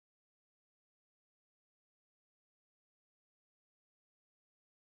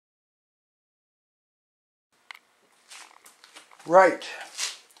Right,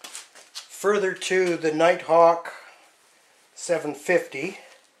 further to the Nighthawk 750,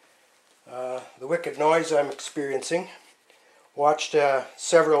 the wicked noise I'm experiencing. Watched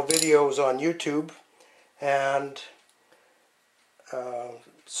several videos on YouTube and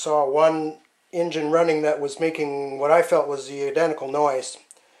saw one engine running that was making what I felt was the identical noise.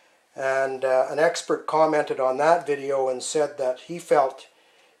 And an expert commented on that video and said that he felt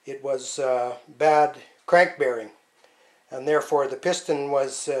it was bad crank bearing, and therefore the piston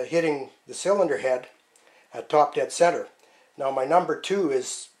was hitting the cylinder head at top dead center. Now my number 2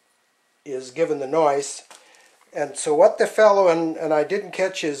 is given the noise, and so what the fellow, and I didn't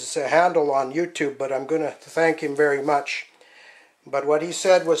catch his handle on YouTube, but I'm going to thank him very much, but what he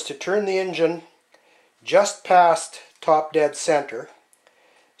said was to turn the engine just past top dead center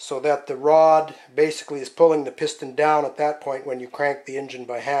so that the rod basically is pulling the piston down at that point when you crank the engine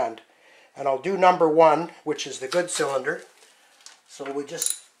by hand. And I'll do number 1, which is the good cylinder. So we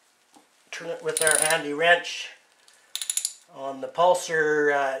just turn it with our handy wrench on the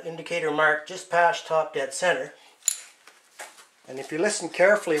pulsar indicator mark just past top dead center. And if you listen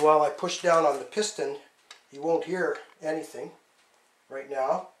carefully while I push down on the piston, you won't hear anything right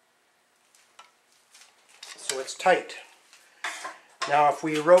now. So it's tight. Now if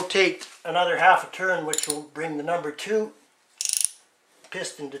we rotate another half a turn, which will bring the number 2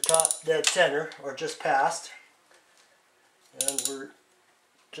 piston to top dead center, or just past, and we're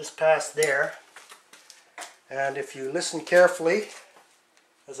just past there, and if you listen carefully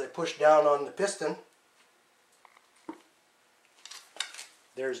as I push down on the piston,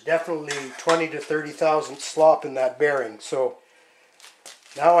 there's definitely 20 to 30 thousandths slop in that bearing. So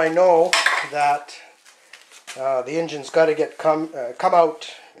now I know that the engine's got to come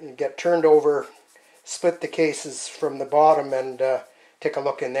out and get turned over, split the cases from the bottom, and take a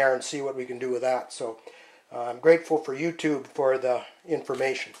look in there and see what we can do with that. So I'm grateful for YouTube for the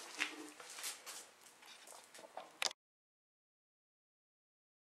information.